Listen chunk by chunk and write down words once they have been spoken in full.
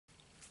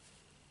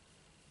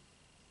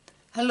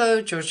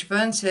Hello, Georgie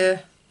Burns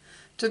here.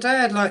 Today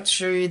I'd like to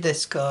show you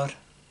this card,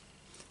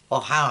 or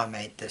how I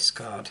made this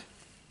card.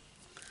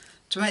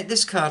 To make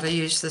this card I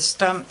used the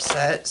Stamp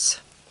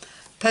Set's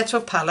Petal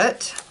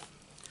Palette.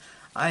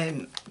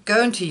 I'm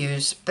going to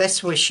use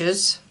Best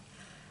Wishes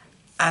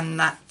and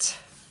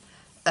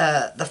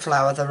the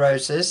flower, the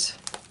roses.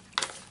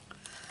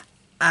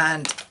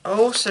 And I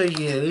also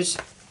use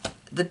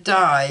the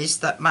dies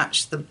that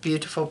match the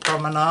beautiful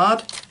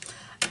promenade.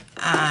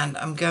 And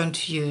I'm going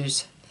to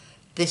use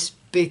this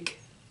big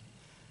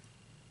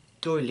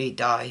doily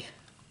die.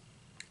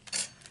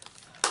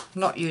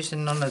 Not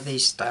using none of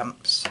these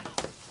stamps,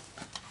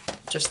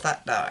 just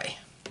that die.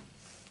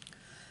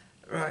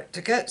 Right,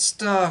 to get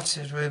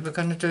started we're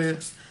going to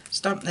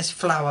stamp this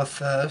flower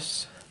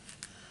first.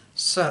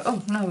 So,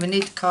 oh no, we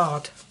need a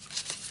card.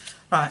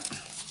 Right,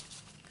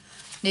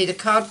 need a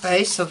card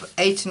base of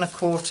 8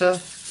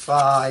 1/4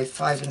 by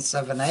 5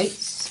 7/8,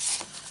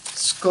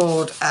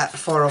 scored at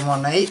 4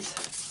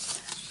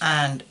 1/8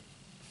 and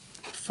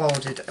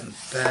folded and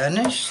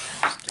burnished.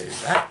 Let's do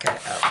that, get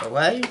it out of the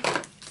way.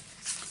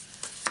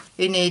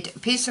 You need a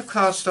piece of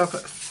cardstock,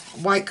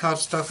 white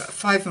cardstock,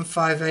 5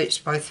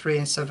 5/8 by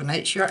 3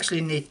 7/8. You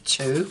actually need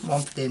two,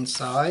 one for the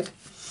inside.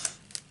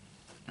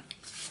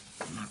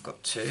 And I've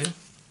got two.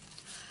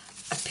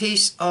 A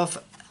piece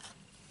of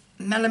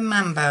melon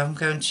mambo I'm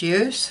going to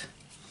use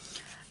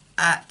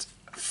at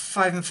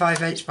 5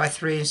 5/8 by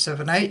 3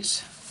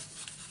 7/8.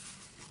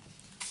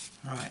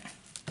 Right,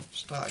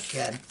 start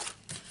again.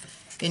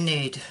 You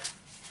need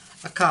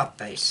a card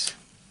base,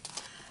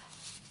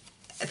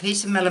 a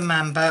piece of melon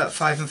mambo at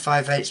 5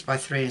 5/8 by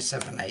 3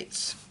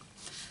 7/8,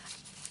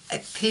 a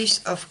piece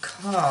of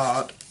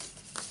card,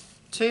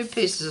 two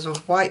pieces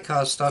of white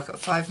cardstock at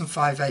 5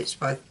 5/8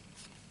 by,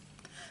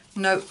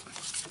 no,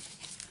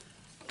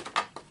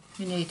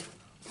 you need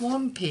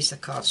one piece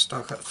of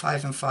cardstock at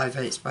 5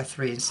 5/8 by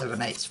 3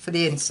 7/8 for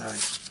the inside,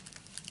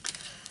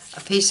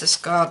 a piece of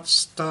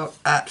cardstock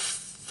at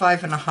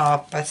 5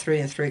 1/2 by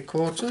 3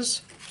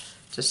 3/4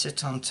 to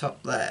sit on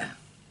top there.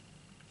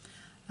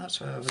 That's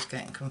where I was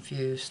getting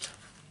confused.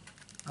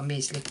 I'm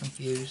easily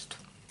confused.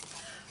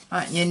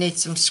 Right, you need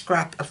some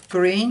scrap of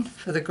green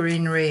for the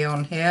greenery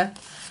on here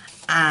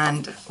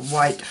and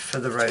white for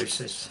the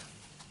roses.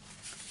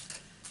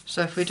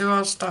 So if we do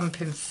our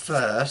stamping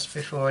first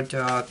before I do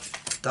our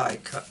die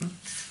cutting.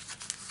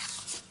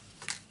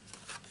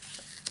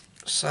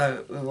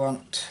 So we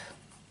want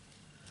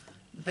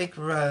the big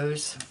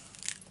rose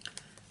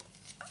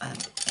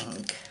and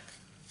ink.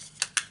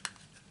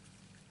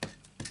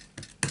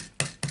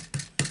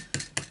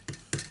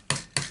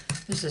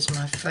 This is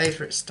my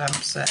favourite stamp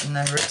set and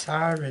they're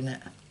retiring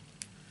it.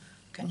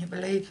 Can you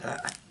believe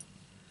that?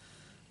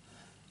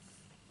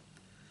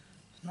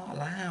 It's not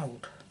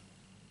allowed.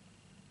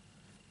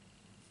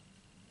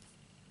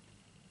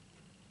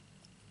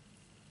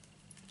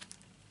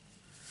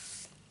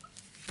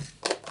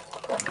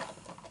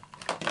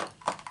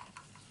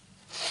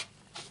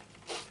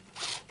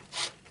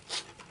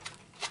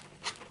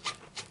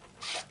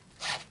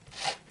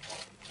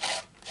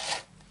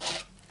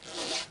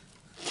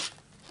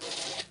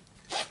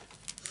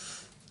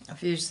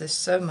 I've used this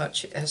so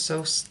much it has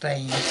all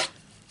stained.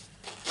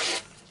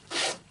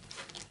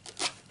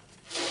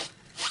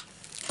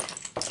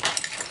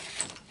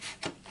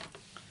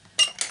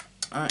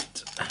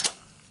 Right.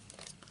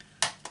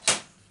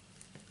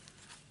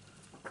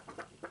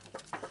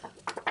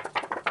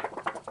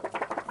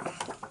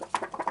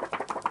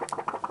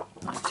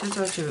 Did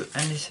I do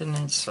anything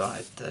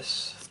inside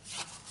this?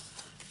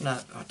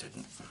 No, I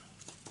didn't.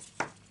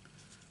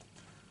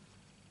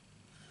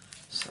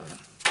 So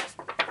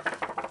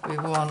we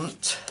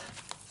want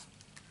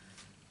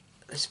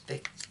this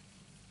big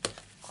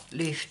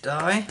leaf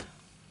die.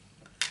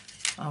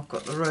 I've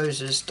got the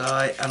roses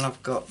die and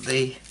I've got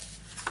the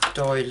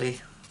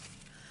doily.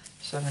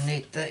 So I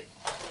need the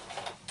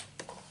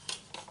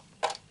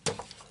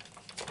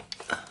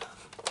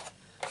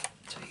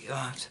take you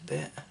out a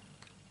bit.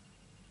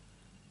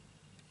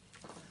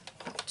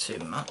 Not too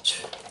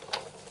much.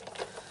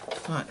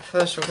 Right,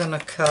 first we're going to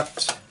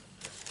cut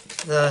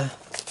the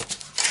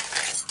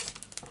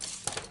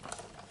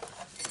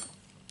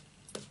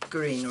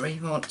greenery.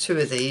 We want two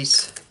of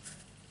these.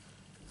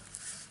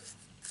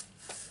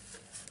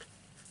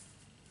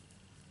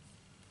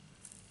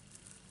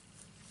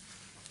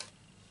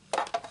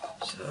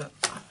 So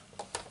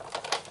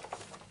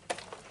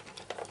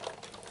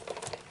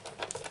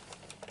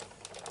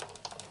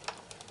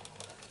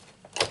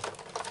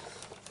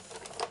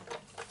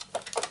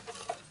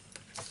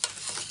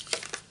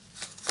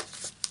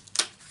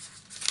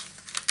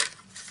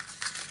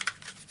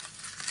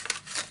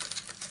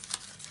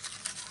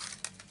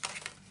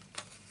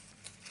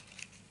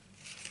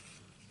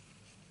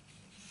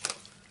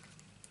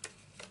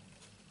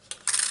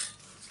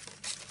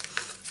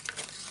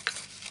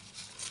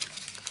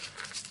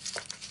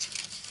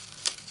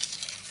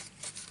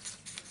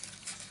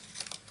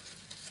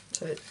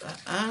take that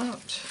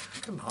out.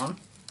 Come on.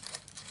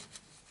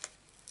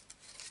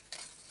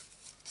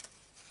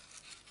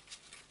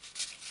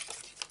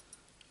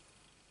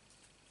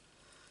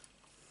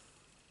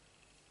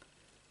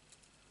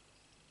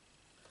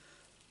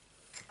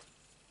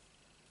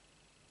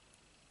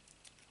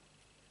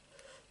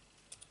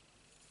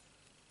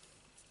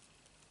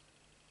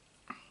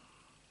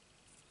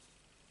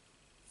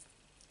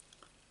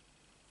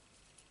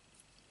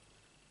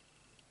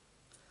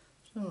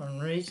 For some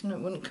reason it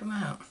wouldn't come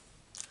out.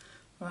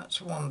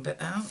 That's one bit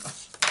out.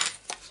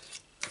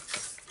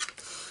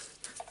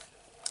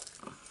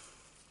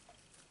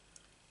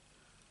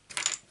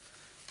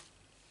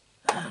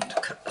 And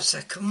cut the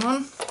second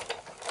one.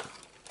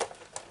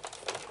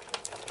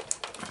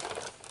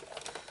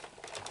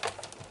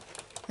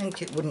 I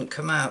think it wouldn't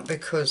come out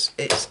because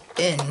it's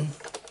in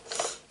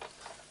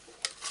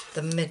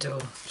the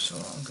middle. So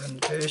what I'm going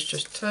to do is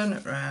just turn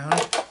it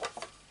round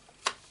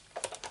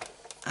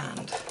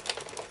and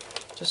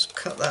just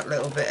cut that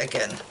little bit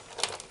again.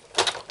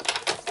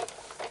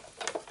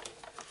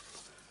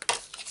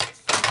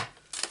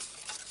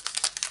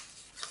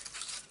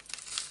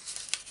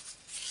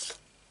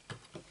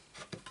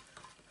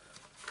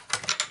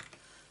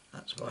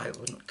 That's why it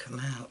wouldn't come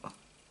out.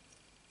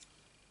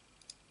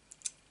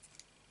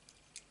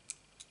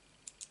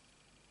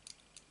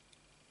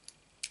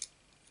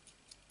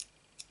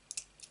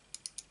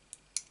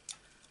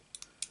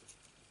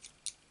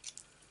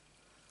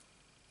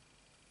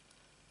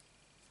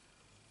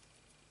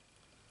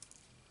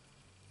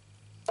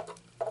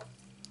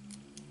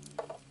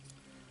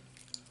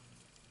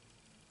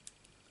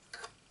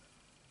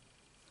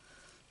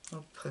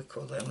 I'll poke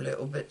all them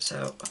little bits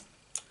out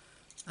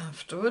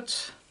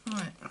afterwards.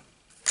 Right,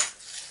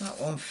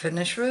 that one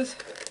finished with.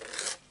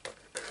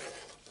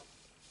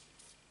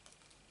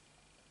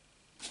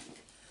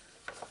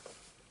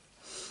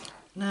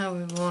 Now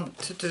we want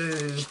to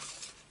do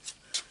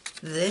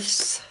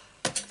this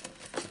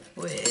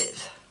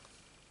with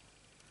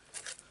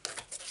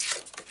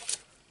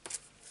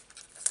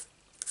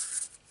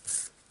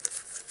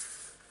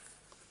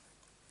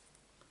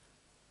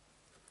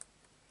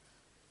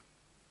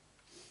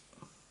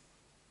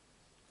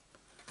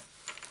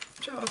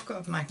I've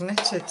got a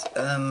magnetic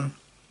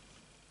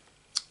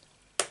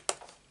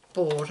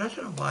board. I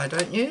don't know why I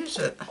don't use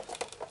it. I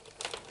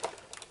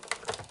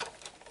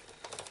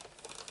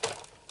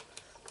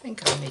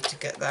think I need to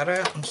get that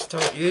out and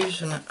start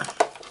using it.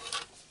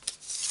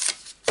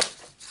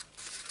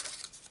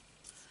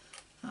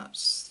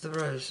 That's the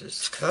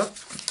roses cut.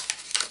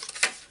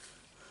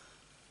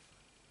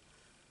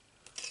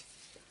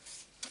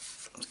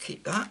 Let's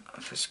keep that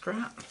for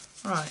scrap.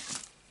 Right.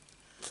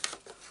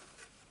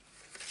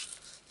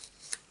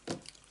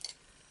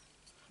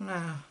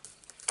 Now,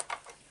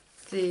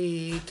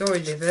 the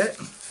doily bit,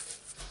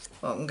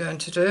 what I'm going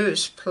to do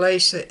is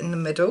place it in the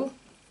middle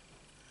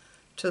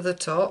to the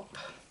top.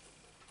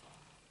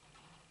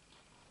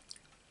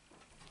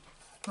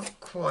 Not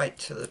quite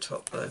to the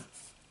top though,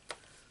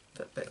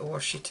 put a bit of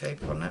washi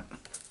tape on it.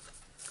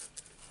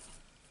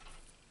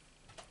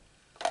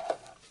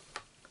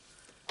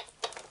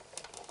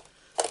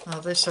 Now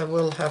this I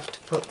will have to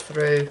put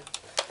through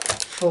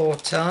 4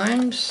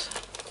 times.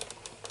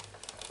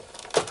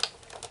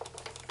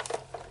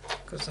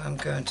 Because I'm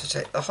going to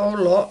take the whole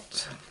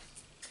lot,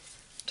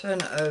 turn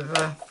it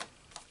over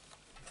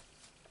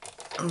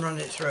and run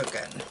it through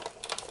again.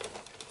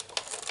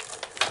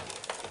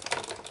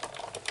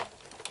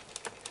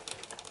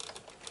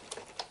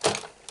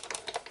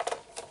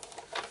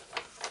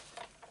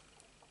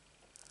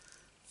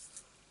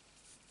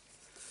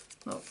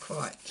 Not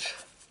quite.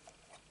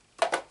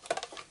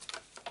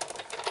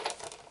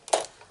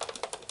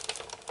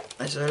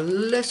 There's a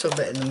little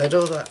bit in the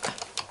middle that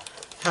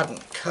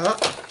hadn't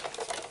cut.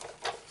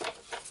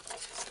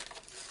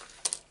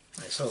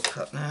 It's all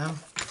cut now.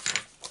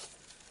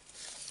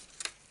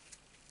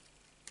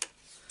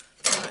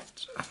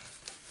 Right.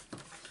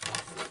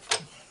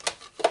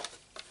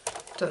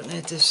 Don't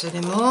need this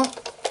anymore.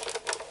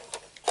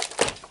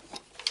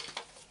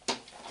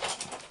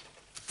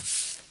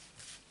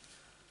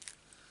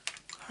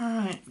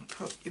 Alright,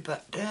 put you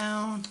back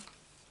down.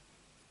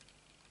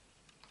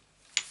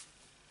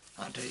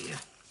 I'll do you.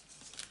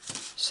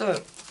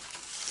 So,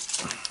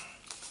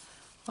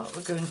 what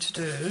we're going to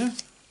do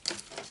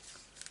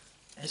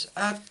is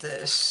add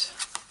this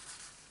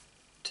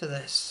to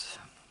this.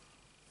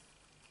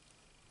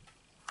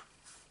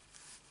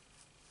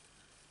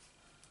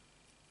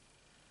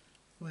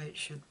 Where it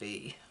should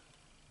be.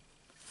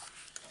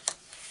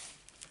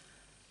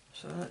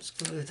 So let's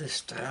glue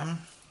this down.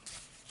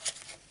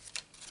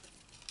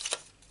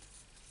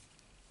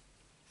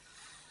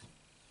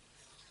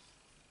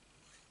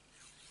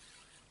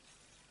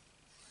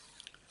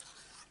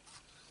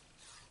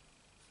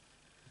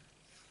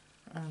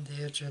 And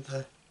the edge of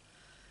the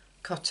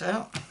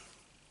cutout.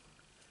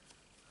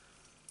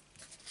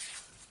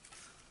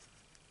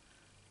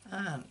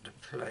 And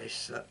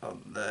place that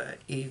on there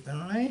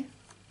evenly,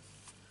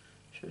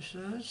 just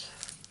as.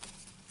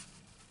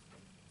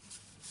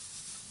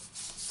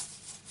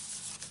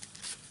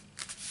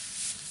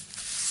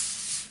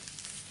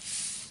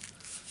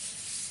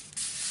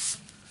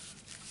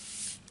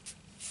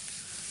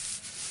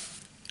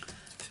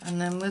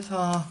 And then with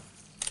our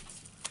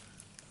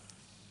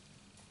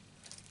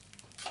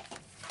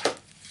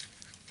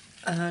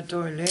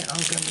doily,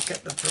 I'm going to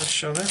get the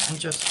brush on it and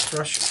just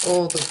brush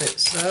all the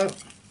bits out.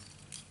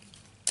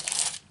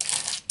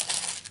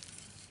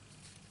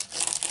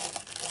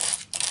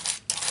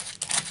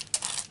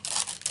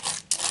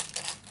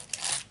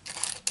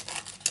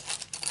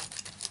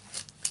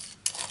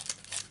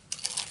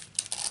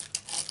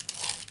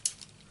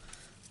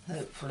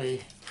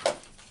 hopefully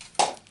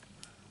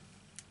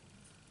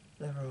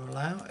they're all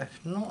out.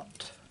 If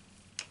not,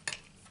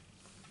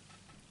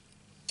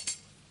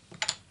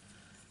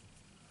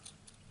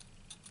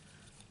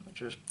 I'll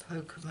just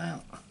poke them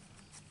out.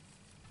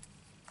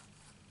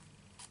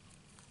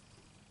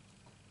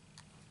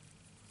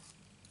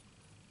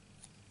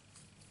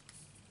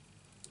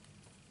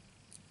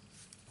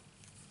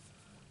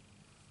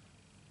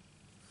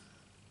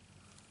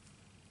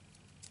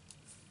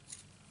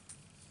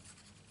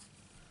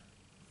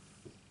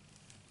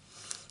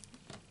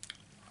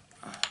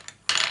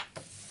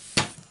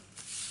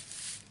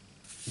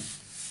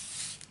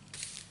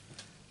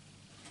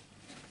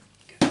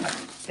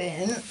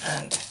 Bin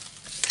and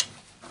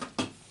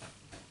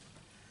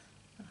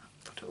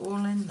put it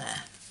all in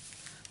there.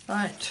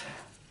 Right,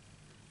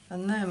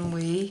 and then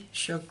we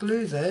shall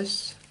glue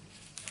this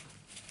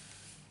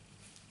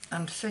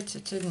and fit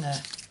it in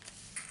there.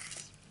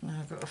 Now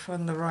I've got to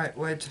find the right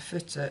way to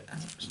fit it,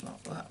 and it's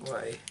not that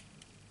way.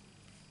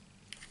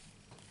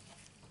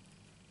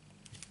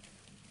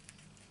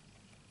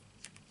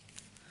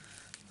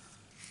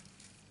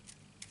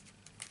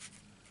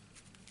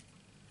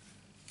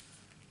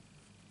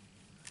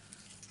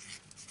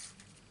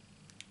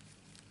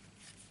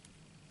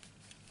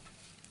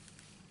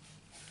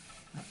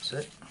 That's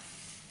it.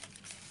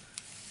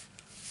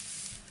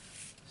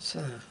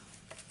 So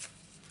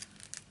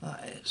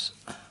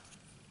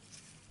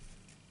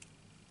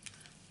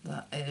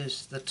that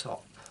is the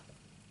top.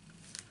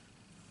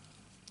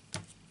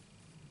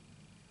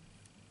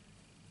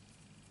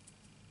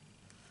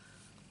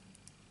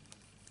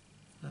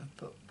 So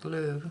put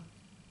glue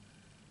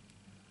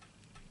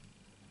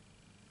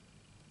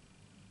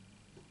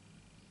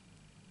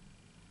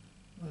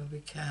where we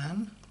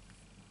can.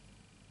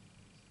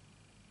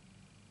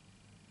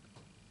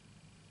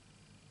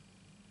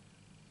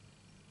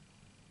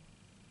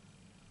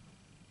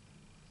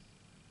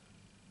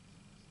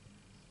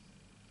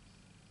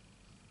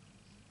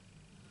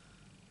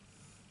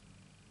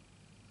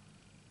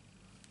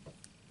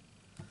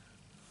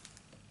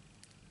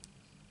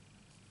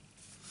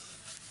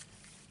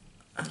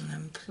 And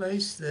then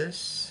place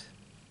this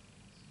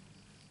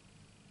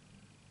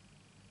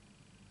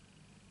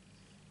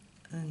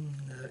in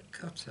the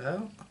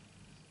cutout.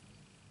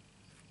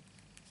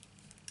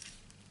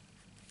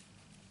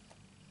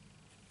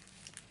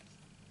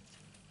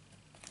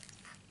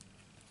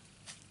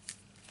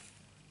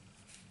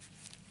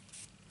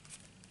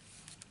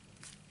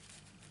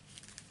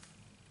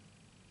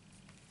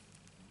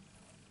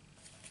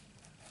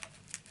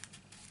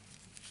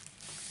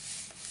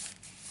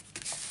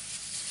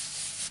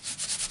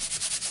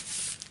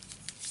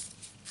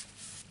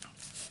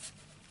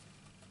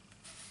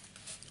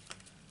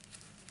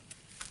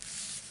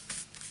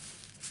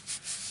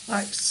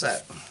 Like so.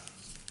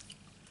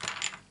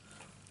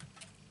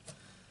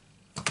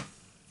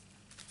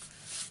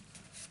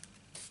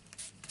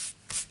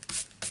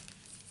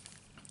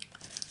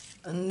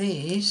 And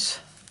these,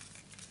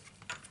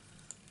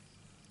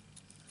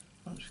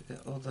 once we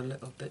get all the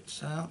little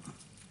bits out,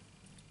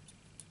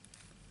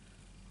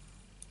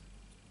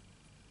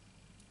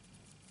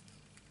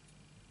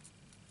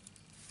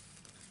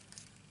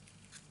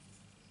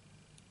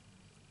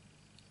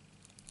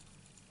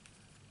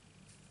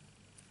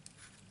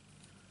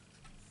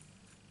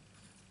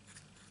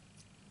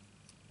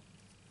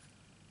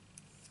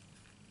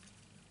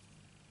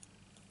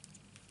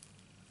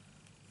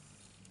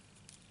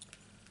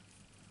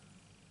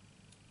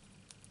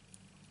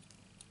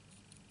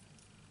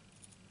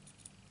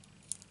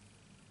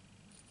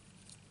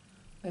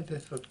 maybe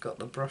if I'd got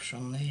the brush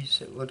on these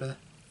it would have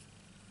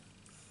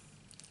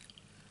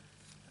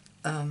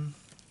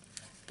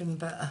been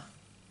better.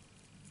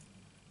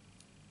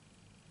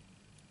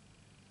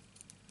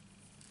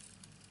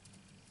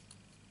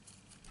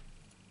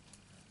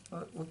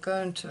 But we're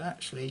going to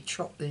actually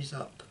chop these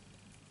up.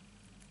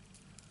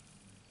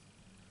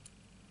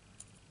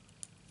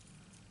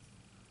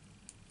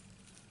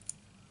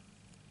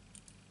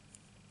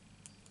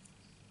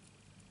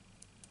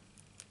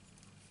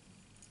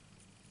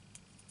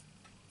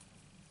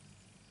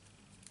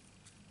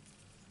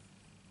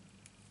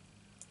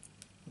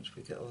 Once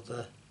we get all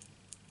the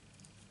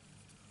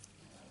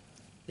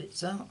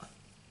bits out.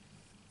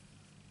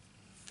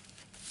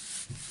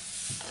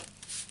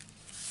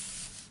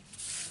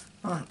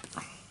 Right,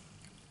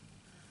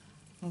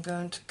 I'm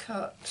going to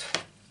cut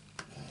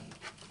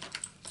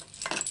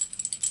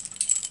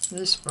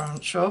this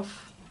branch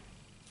off.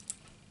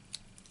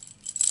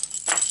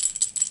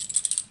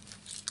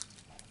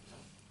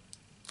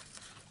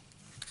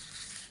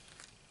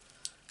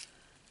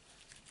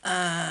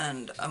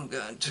 And I'm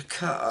going to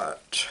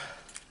cut,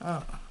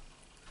 right,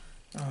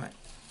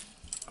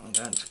 I'm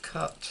going to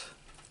cut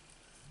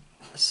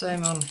the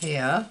same on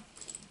here,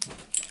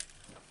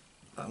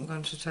 but I'm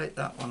going to take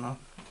that one off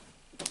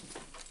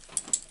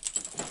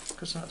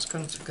because that's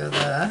going to go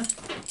there.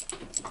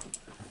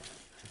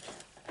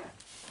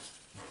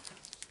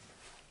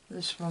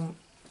 This one,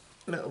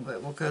 little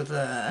bit will go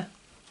there.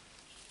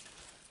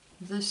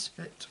 This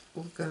bit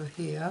will go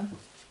here.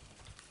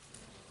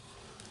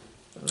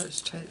 So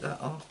let's take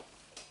that off.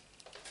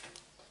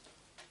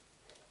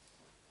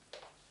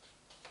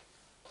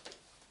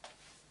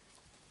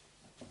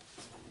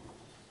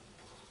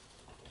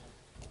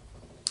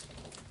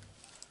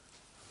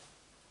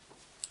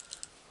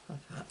 Like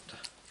that.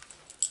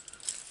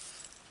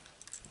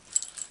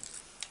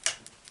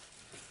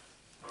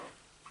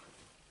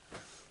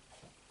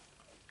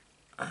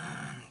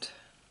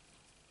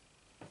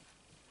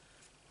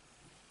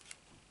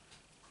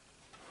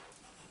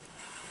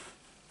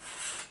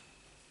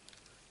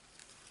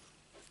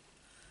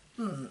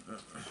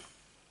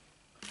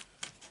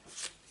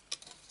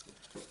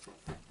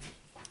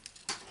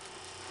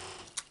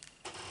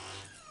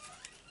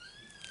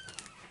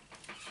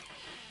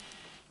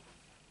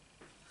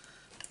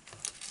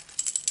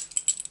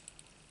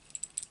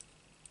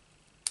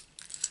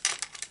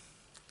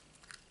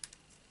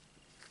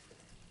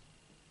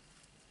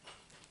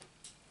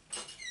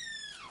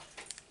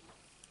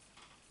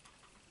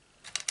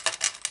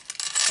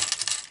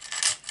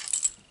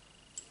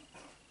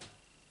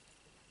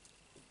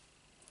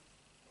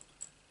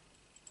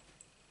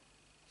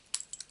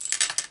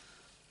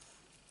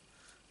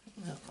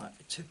 And that might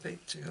be too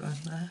big to go in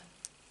there.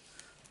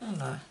 Oh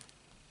no.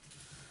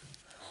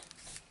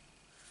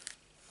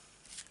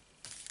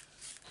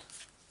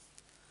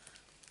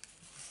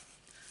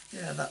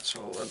 Yeah, that's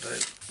what we'll do.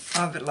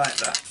 I'll have it like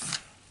that.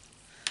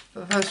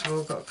 But first of all,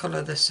 we've got to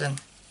colour this in.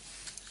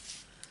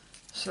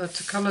 So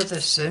to colour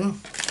this in,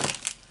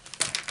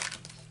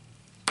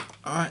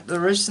 alright,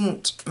 there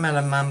isn't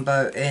Melon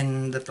Mambo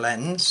in the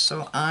blends,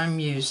 so I'm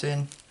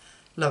using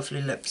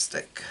Lovely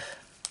Lipstick.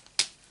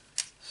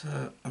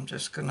 So I'm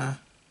just gonna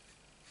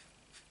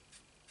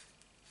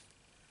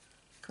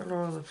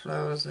colour all the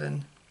flowers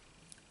in.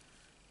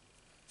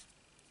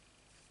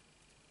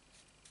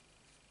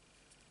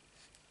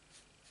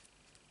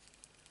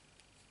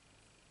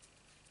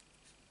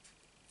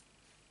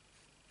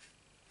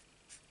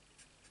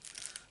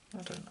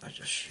 Why don't I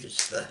just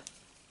use the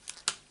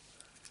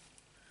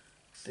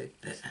big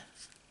bit?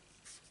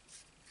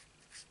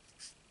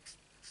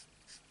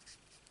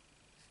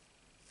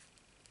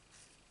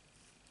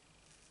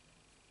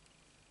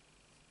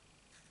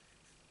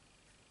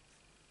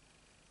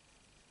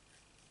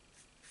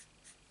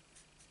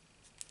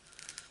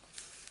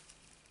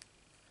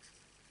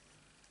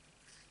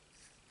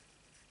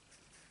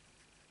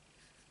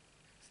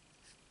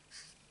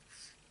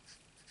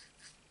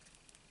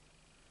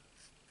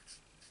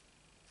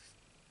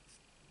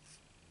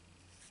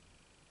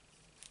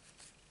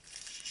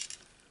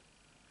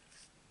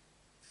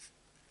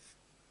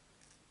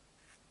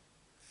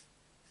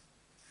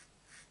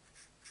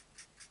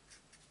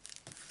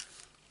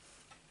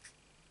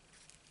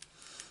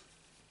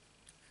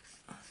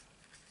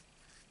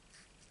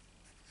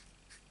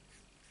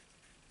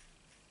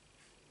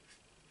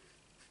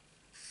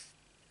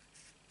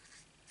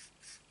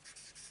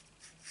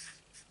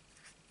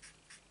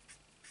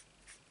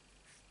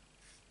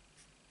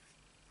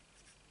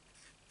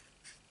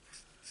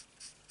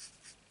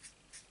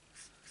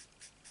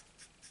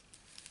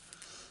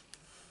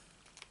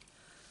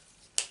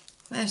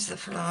 There's the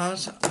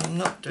flowers. I'm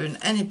not doing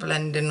any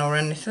blending or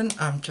anything,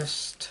 I'm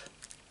just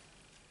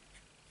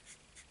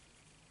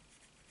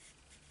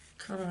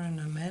colouring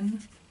them in.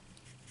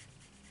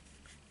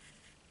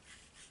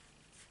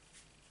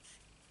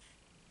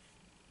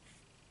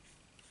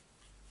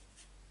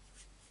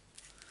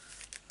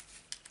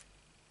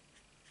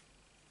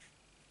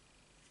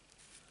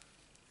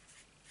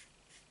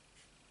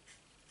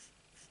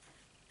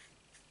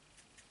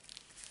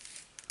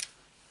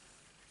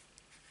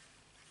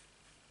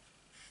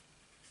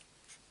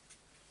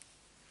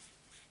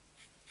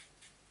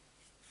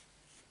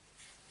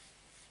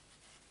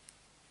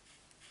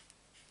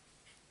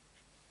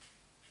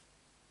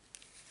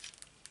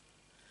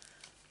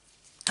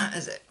 That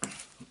is it.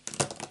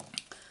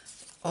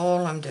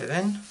 All I'm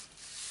doing,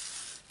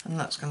 and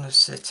that's going to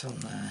sit on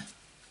there.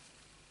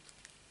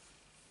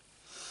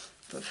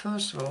 But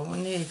first of all, we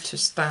need to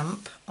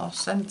stamp our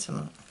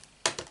sentiment.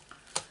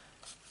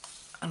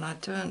 And I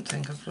don't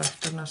think I've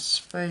left enough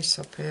space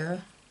up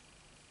here.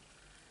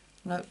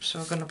 Nope, so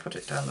we're going to put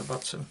it down the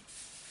bottom.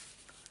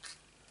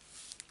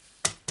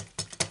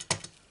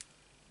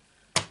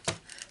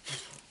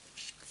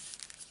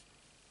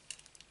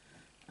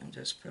 And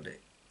just put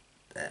it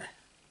there.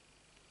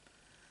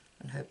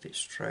 And hope it's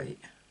straight.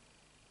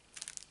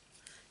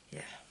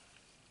 Yeah.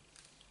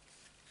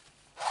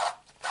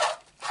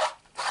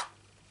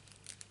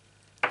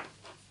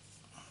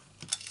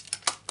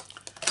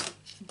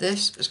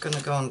 This is going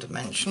to go on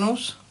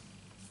dimensionals.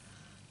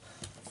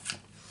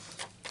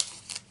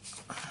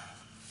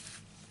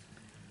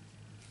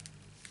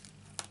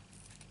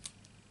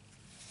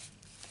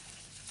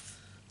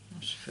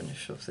 Let's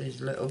finish off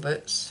these little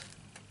bits.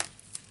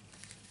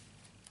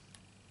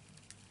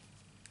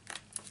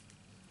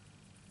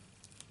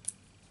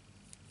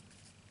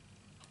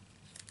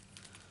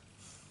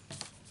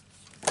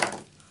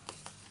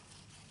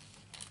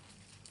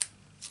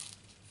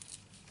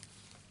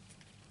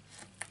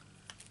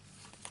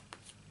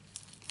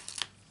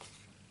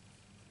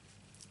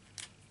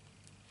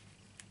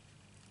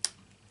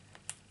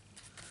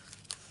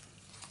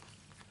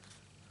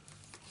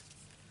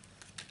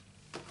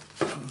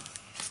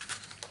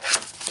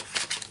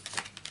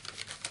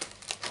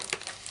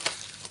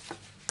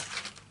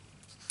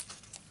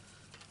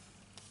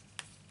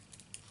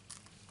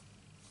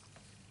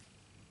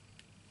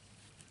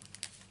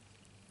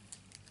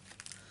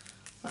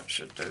 That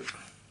should do.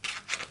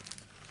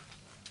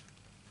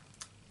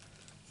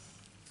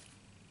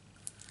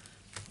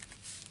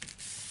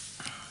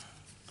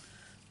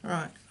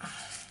 Right.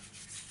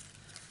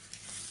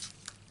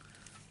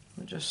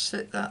 We'll just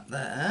sit that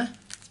there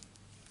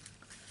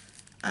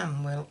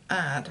and we'll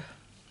add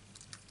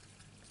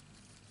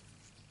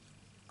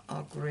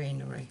our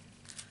greenery.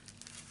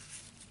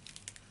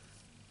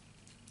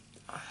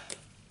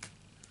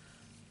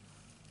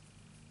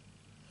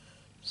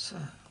 So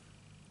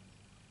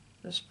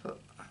just put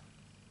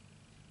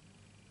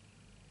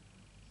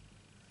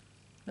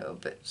little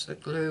bits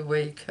of glue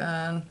where you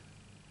can.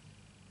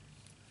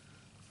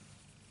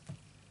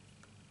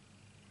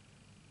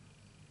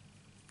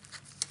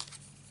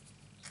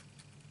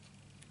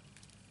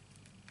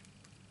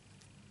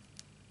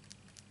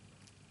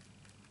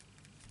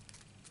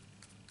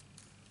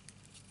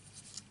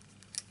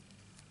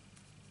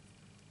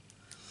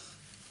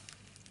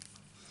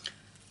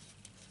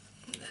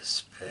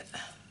 This bit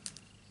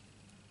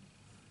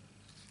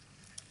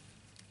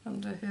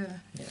under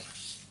here, yeah.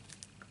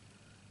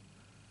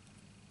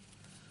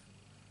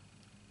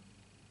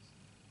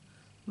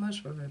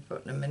 Most will be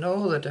putting them in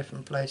all the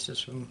different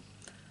places from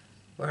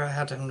where I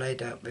had them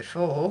laid out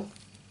before,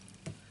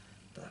 but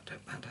that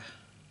don't matter.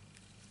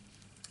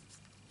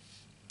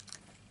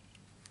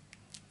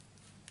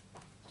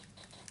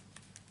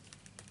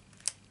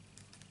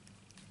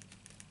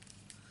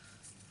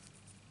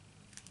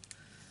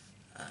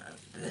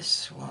 And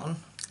this one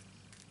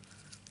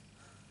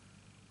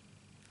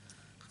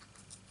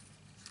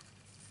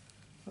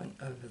went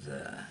over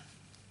there.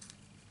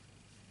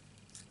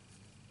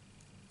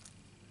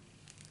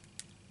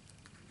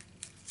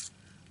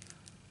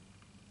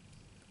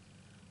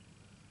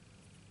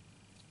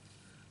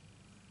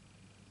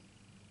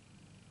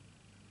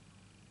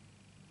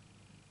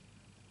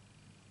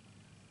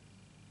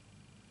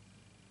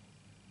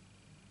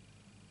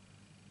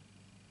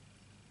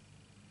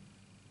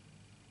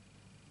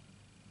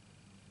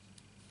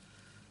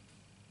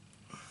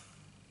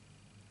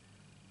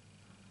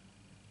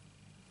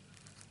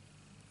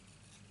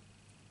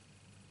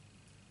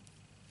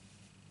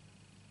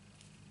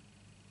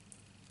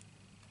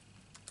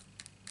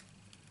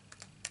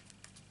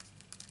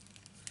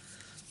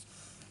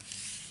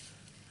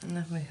 And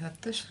then we had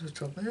this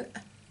little bit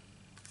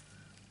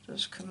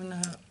just coming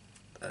out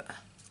there.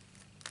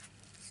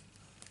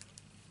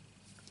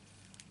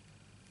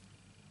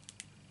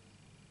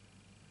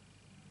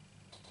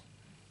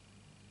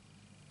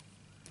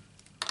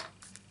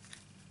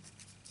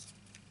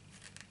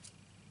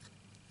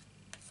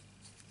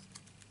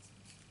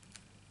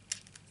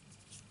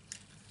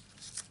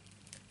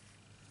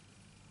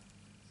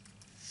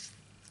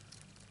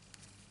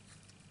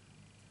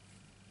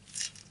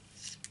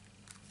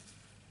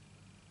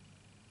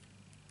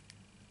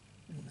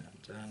 Bring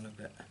that down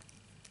a bit.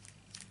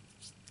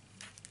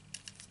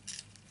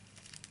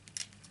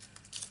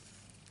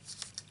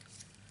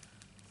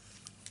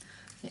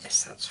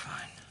 Yes, that's fine.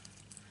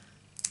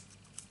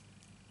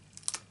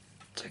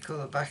 Take all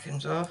the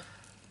backings off.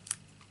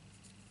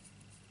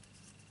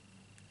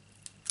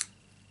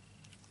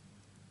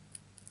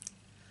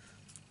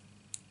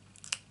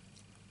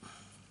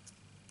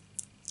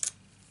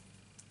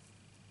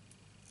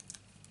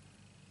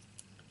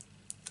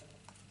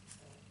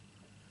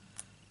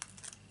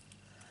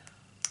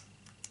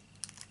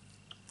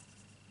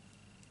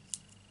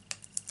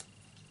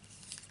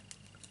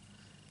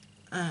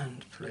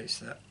 And place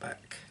that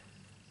back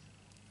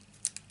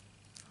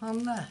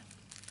on there.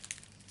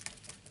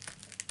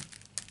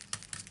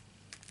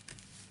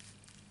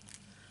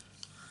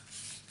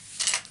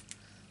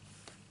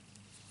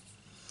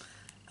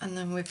 And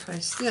then we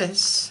place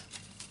this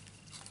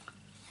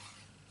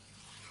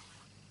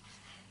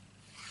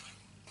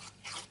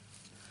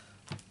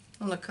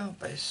on the card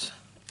base.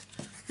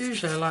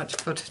 Usually I like to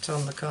put it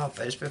on the card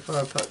base before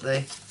I put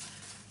the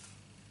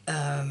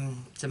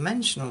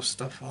dimensional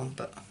stuff on,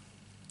 but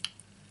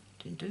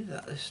didn't do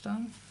that this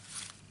time.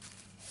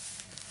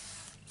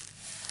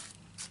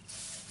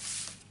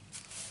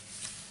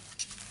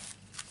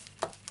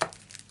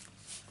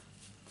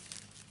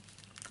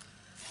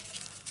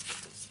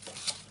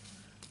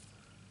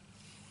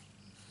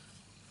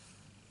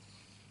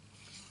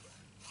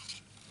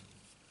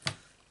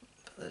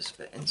 Put this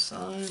bit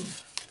inside.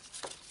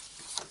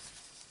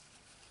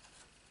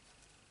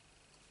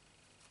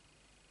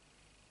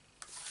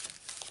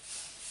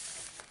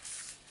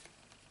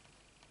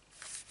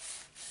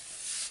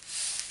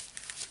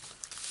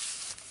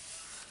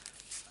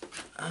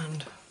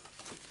 And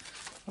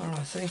while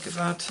I think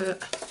about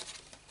it,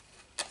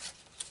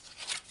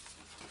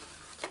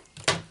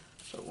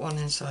 put one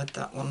inside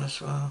that one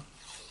as well.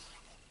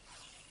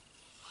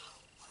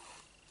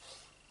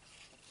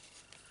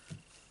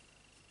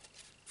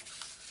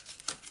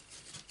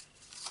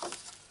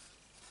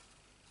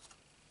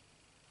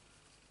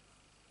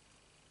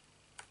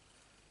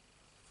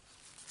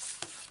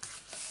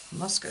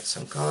 Must get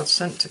some cards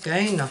sent to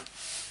Gaynor.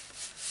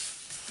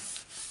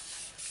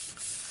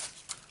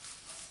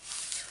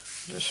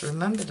 Just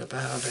remembered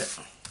about it.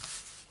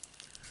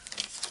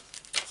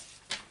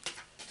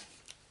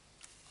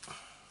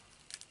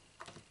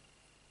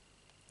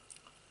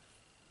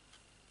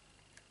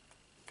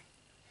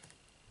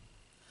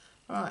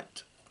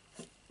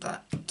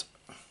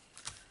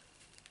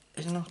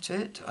 not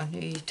it. I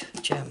need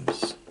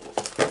gems.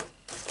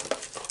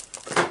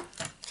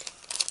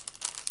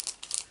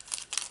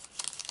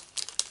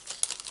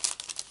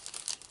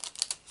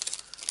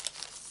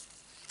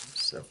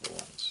 Several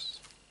ones.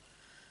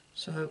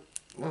 So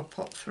we'll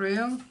pop 3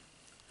 on.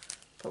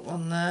 Put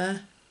one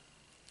there.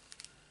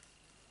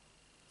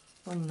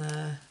 One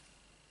there.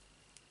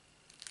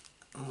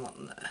 And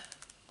one there.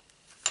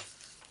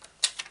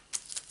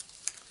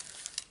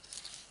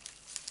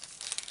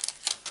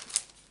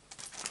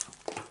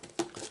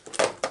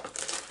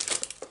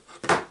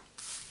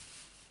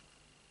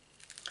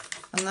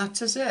 And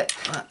that is it.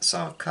 That's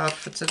our card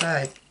for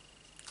today.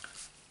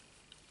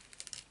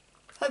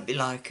 Hope you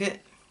like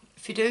it.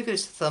 If you do, give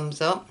us a thumbs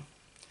up.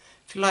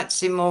 If you'd like to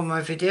see more of my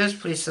videos,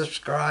 please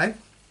subscribe.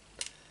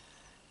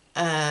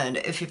 And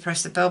if you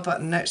press the bell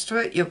button next to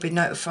it, you'll be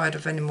notified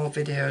of any more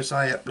videos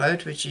I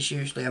upload, which is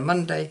usually a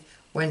Monday,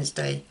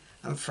 Wednesday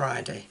and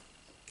Friday.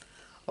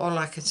 All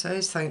I can say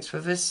is thanks for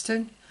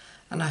visiting,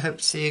 and I hope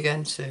to see you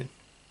again soon.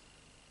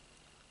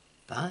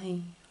 Bye.